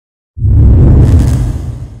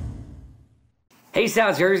Hey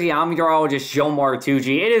South Jersey, I'm Meteorologist Joe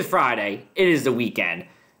Martucci. It is Friday, it is the weekend,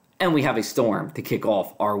 and we have a storm to kick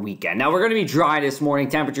off our weekend. Now, we're going to be dry this morning,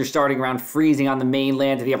 temperatures starting around freezing on the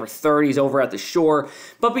mainland to the upper 30s over at the shore.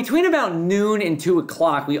 But between about noon and 2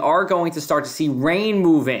 o'clock, we are going to start to see rain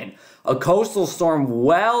move in. A coastal storm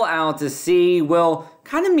well out to sea will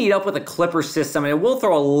kind of meet up with a clipper system, and it will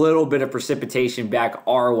throw a little bit of precipitation back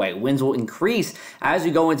our way. Winds will increase as we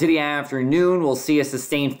go into the afternoon. We'll see a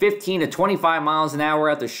sustained 15 to 25 miles an hour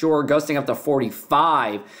at the shore, gusting up to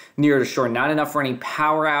 45 near the shore. Not enough for any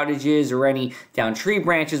power outages or any downed tree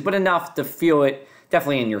branches, but enough to feel it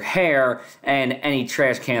definitely in your hair, and any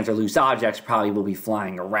trash cans or loose objects probably will be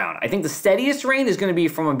flying around. I think the steadiest rain is going to be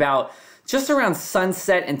from about just around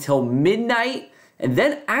sunset until midnight. And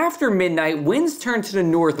then after midnight, winds turn to the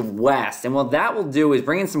northwest. And what that will do is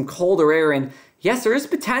bring in some colder air. And yes, there is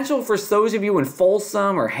potential for those of you in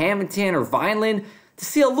Folsom or Hamilton or Vineland to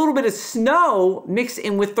see a little bit of snow mixed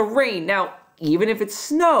in with the rain. Now, even if it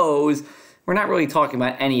snows, we're not really talking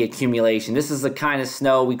about any accumulation. This is the kind of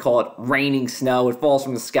snow, we call it raining snow. It falls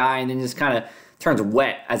from the sky and then just kind of turns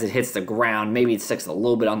wet as it hits the ground. Maybe it sticks a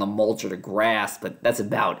little bit on the mulch or the grass, but that's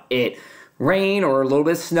about it. Rain or a little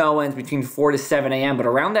bit of snow ends between 4 to 7 a.m., but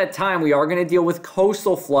around that time, we are going to deal with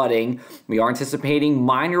coastal flooding. We are anticipating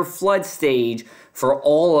minor flood stage for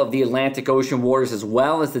all of the Atlantic Ocean waters as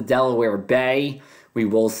well as the Delaware Bay. We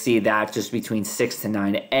will see that just between 6 to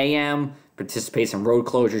 9 a.m., participate some road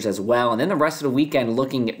closures as well, and then the rest of the weekend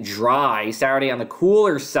looking dry. Saturday on the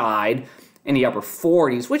cooler side in the upper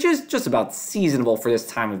 40s, which is just about seasonable for this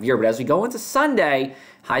time of year. But as we go into Sunday,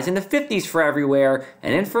 highs in the 50s for everywhere.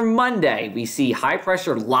 And then for Monday, we see high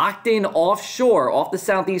pressure locked in offshore off the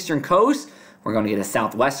southeastern coast. We're going to get a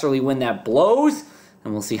southwesterly wind that blows,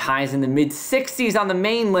 and we'll see highs in the mid-60s on the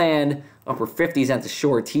mainland, upper 50s at the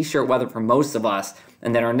shore. T-shirt weather for most of us.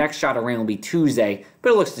 And then our next shot of rain will be Tuesday,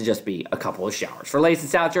 but it looks to just be a couple of showers. For latest in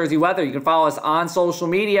South Jersey weather, you can follow us on social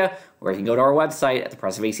media, or you can go to our website at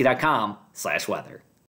thepressofac.com/weather.